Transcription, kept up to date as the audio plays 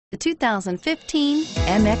The 2015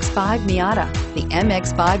 MX-5 Miata. The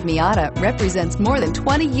MX-5 Miata represents more than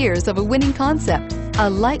 20 years of a winning concept. A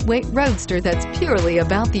lightweight roadster that's purely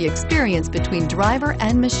about the experience between driver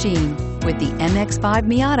and machine. With the MX-5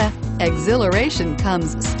 Miata, exhilaration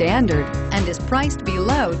comes standard and is priced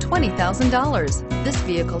below $20,000. This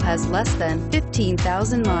vehicle has less than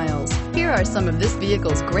 15,000 miles. Here are some of this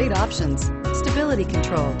vehicle's great options: stability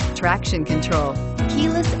control, traction control,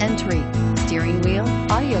 keyless entry, steering wheel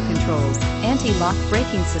audio controls, anti-lock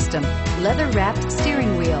braking system, leather-wrapped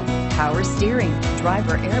steering wheel, power steering,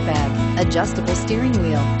 driver airbag, adjustable steering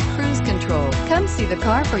wheel, cruise control. Come see the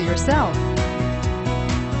car for yourself.